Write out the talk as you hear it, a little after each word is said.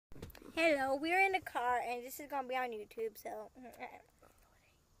Hello, we're in the car, and this is gonna be on YouTube. So, yeah,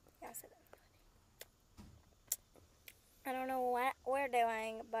 I don't know what we're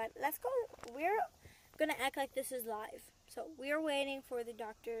doing, but let's go. We're gonna act like this is live. So we're waiting for the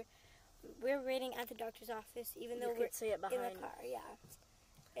doctor. We're waiting at the doctor's office, even though we're see it behind in the car. Yeah,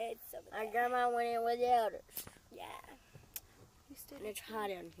 it's over there. Our grandma went in with the others. Yeah. And it's hot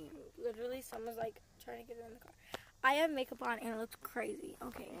in here. Literally, someone's like trying to get in the car. I have makeup on, and it looks crazy.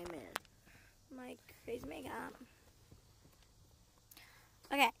 Okay. Amen. My crazy makeup.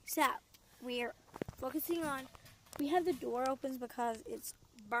 Okay, so we're focusing on. We have the door open because it's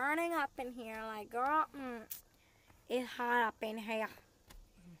burning up in here. Like, girl, it's hot up in here.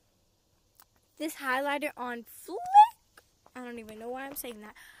 This highlighter on flick. I don't even know why I'm saying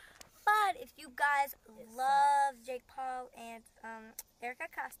that. But if you guys love Jake Paul and Erica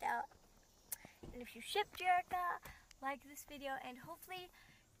Costello, and if you ship Erica, like this video, and hopefully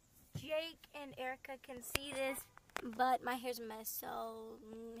Jake and Erica can see this, but my hair's a mess, so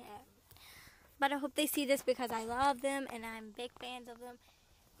yeah. But I hope they see this because I love them and I'm big fans of them.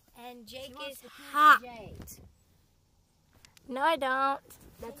 And Jake is hot. No, I don't.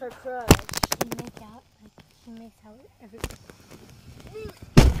 That's her crush. She makes out everything.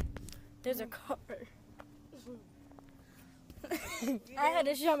 There's a car. I had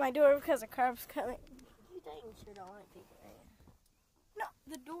to shut my door because a car was coming. You think you don't like people, No,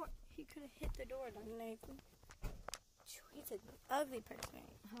 the door. He could have hit the door, like Nathan. He's an ugly person.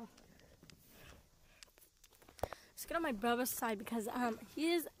 Oh. Let's get on my brother's side because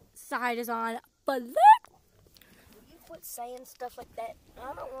his side is on. But look! Will you quit saying stuff like that?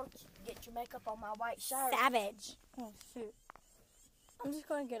 I don't want you to get your makeup on my white shirt. Savage. Oh shoot! I'm just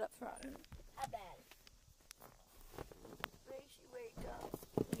gonna get up front. How bad? Gracie, wake up.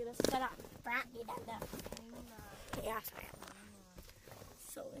 You're gonna set up front. You don't know. Yeah, sorry.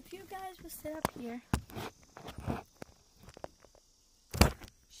 So if you guys will sit up here.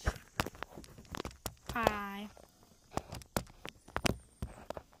 Hi.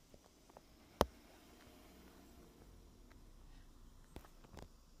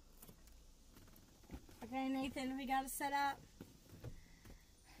 Okay, Nathan, we gotta set up.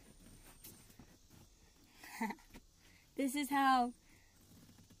 This is how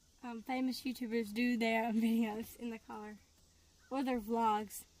famous YouTubers do their videos in the car. Or their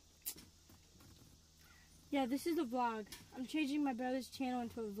vlogs. Yeah, this is a vlog. I'm changing my brother's channel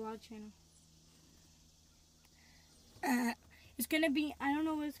into a vlog channel. It's gonna be, I don't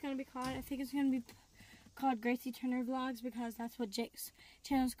know what it's gonna be called. I think it's gonna be called Gracie Turner Vlogs because that's what Jake's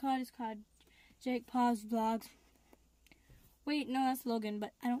channel's called. It's called Jake Paul's Vlogs. Wait, no, that's Logan,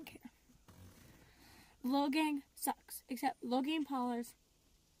 but I don't care. Logan sucks, except Logan Paul is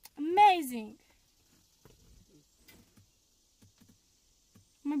amazing.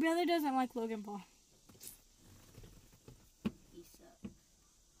 My brother doesn't like Logan Paul. He sucks.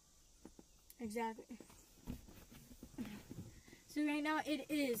 Exactly. So right now it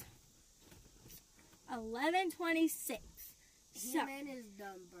is 11:26. Him and his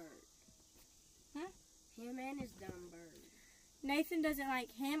dumb bird. Huh? Him and his dumb bird. Nathan doesn't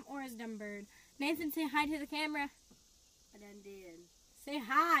like him or his dumb bird. Nathan, say hi to the camera. I done did. Say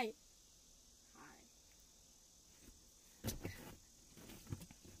hi.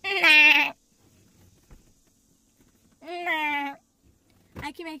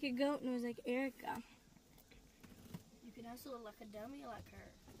 I can make a goat nose like Erica. You can also look like a dummy like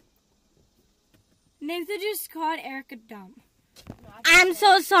her. Nathan just called Erica dumb. No, I'm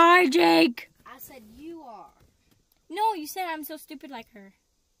so sorry, Jake. I said you are. No, you said I'm so stupid like her.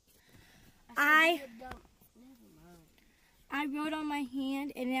 I said you're dumb. Never mind. I wrote on my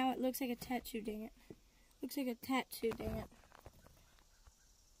hand and now it looks like a tattoo, dang it. Looks like a tattoo, dang it.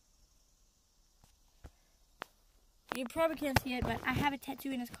 You probably can't see it, but I have a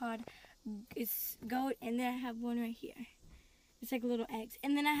tattoo and it's goat, and then I have one right here. It's like little eggs.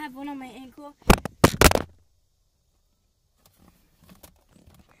 And then I have one on my ankle.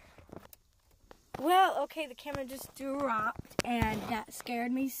 Well, okay, the camera just dropped, and that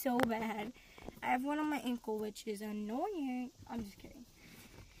scared me so bad. I have one on my ankle, which is annoying. I'm just kidding.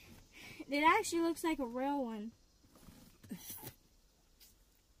 It actually looks like a real one.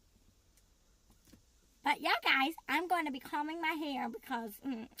 But yeah, guys, I'm going to be combing my hair because,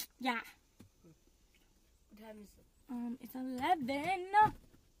 yeah. What time is it? It's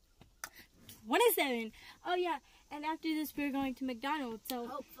 11:27. Oh yeah, and after this we're going to McDonald's. So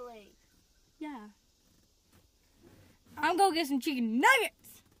hopefully, yeah. I'm gonna get some chicken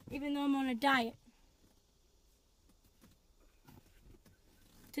nuggets, even though I'm on a diet.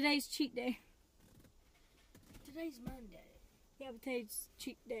 Today's cheat day. Today's Monday. Yeah, but today's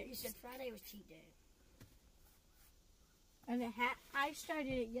cheat day. You said Friday was cheat day. And I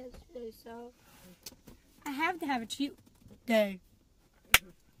started it yesterday, so I have to have a cheat day.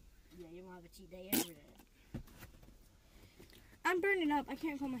 Yeah, you don't have a cheat day every day. I'm burning up. I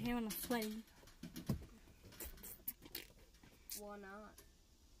can't feel my hair when I'm sweating. Why not?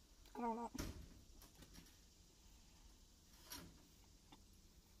 I don't know.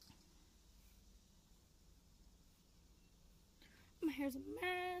 My hair's a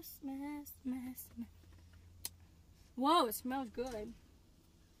mess. Whoa, it smells good.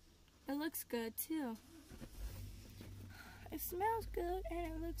 It looks good too. It smells good and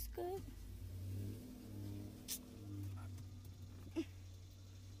it looks good.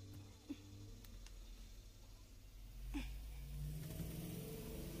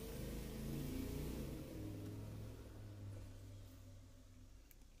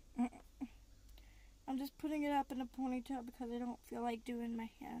 I'm just putting it up in a ponytail because I don't feel like doing my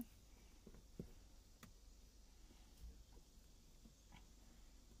hair.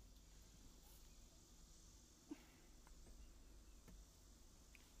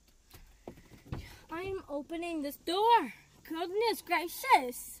 I'm opening this door. Goodness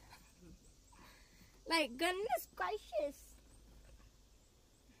gracious. Like, goodness gracious.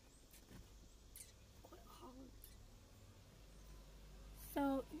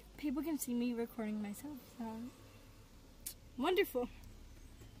 So, people can see me recording myself, so wonderful.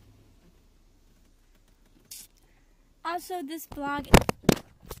 Also, this vlog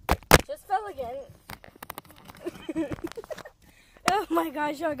just fell again. Oh my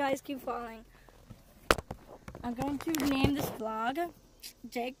gosh, y'all guys keep falling. I'm going to name this vlog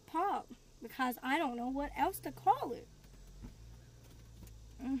Jake Paul because I don't know what else to call it.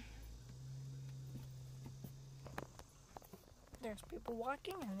 There's people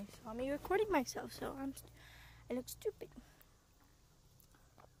walking and they saw me recording myself, so I look stupid.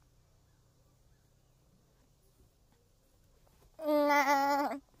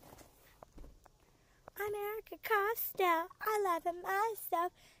 I'm Erica Costa. I love it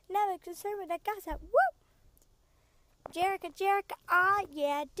myself. Never concerned with that gossip. Whoop! Jerica, ah,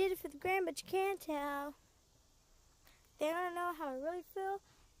 yeah, I did it for the gram, but you can't tell. They don't know how I really feel.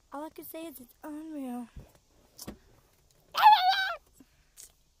 All I can say is it's unreal.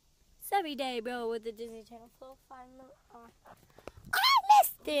 Every day, bro, with the Disney Channel. So finally, I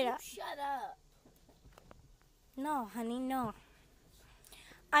missed it. Shut up. No, honey, no.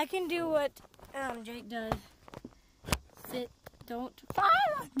 I can do what Jake does. Sit, don't fall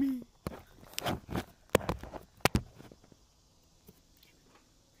on me.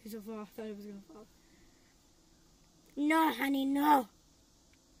 He's a fall. I thought he was gonna fall. No, honey, no.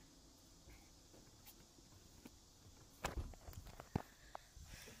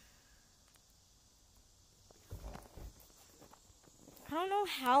 I don't know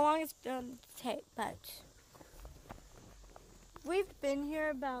how long it's going to take, but we've been here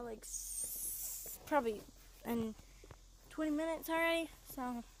about like probably in 20 minutes already,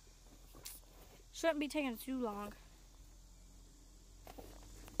 so shouldn't be taking too long.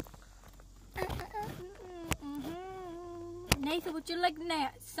 Nathan, what you looking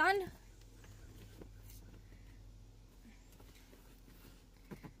at, son?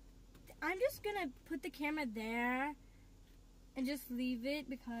 I'm just gonna put the camera there and just leave it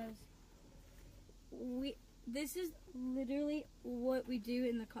because this is literally what we do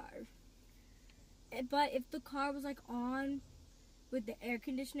in the car. But if the car was like on with the air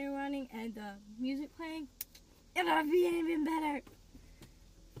conditioner running and the music playing, it would be even better.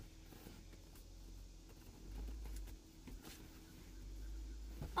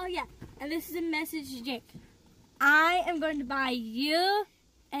 Oh yeah, and this is a message to Jake. I am going to buy you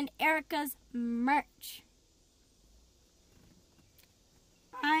and Erica's merch.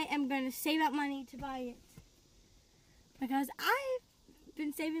 I am going to save up money to buy it because I've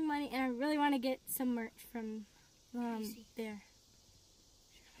been saving money and I really want to get some merch from there.